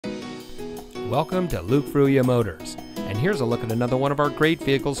Welcome to Luke Fruia Motors, and here's a look at another one of our great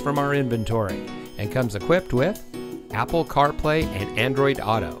vehicles from our inventory, and comes equipped with Apple CarPlay and Android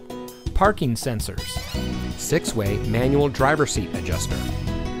Auto, parking sensors, 6-way manual driver seat adjuster,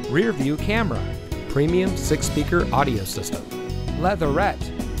 rear view camera, premium 6-speaker audio system, leatherette,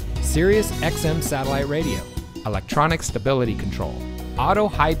 Sirius XM satellite radio, electronic stability control, auto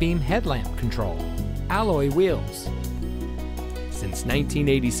high beam headlamp control, alloy wheels. Since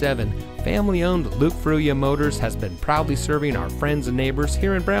 1987, family-owned Luke Fruia Motors has been proudly serving our friends and neighbors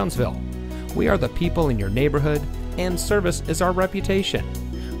here in Brownsville. We are the people in your neighborhood, and service is our reputation.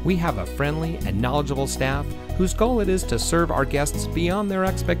 We have a friendly and knowledgeable staff whose goal it is to serve our guests beyond their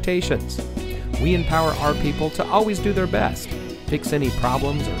expectations. We empower our people to always do their best, fix any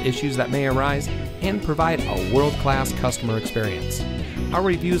problems or issues that may arise, and provide a world-class customer experience. Our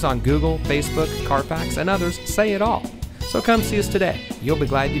reviews on Google, Facebook, Carfax, and others say it all. So come see us today. You'll be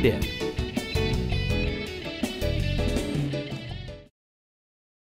glad you did.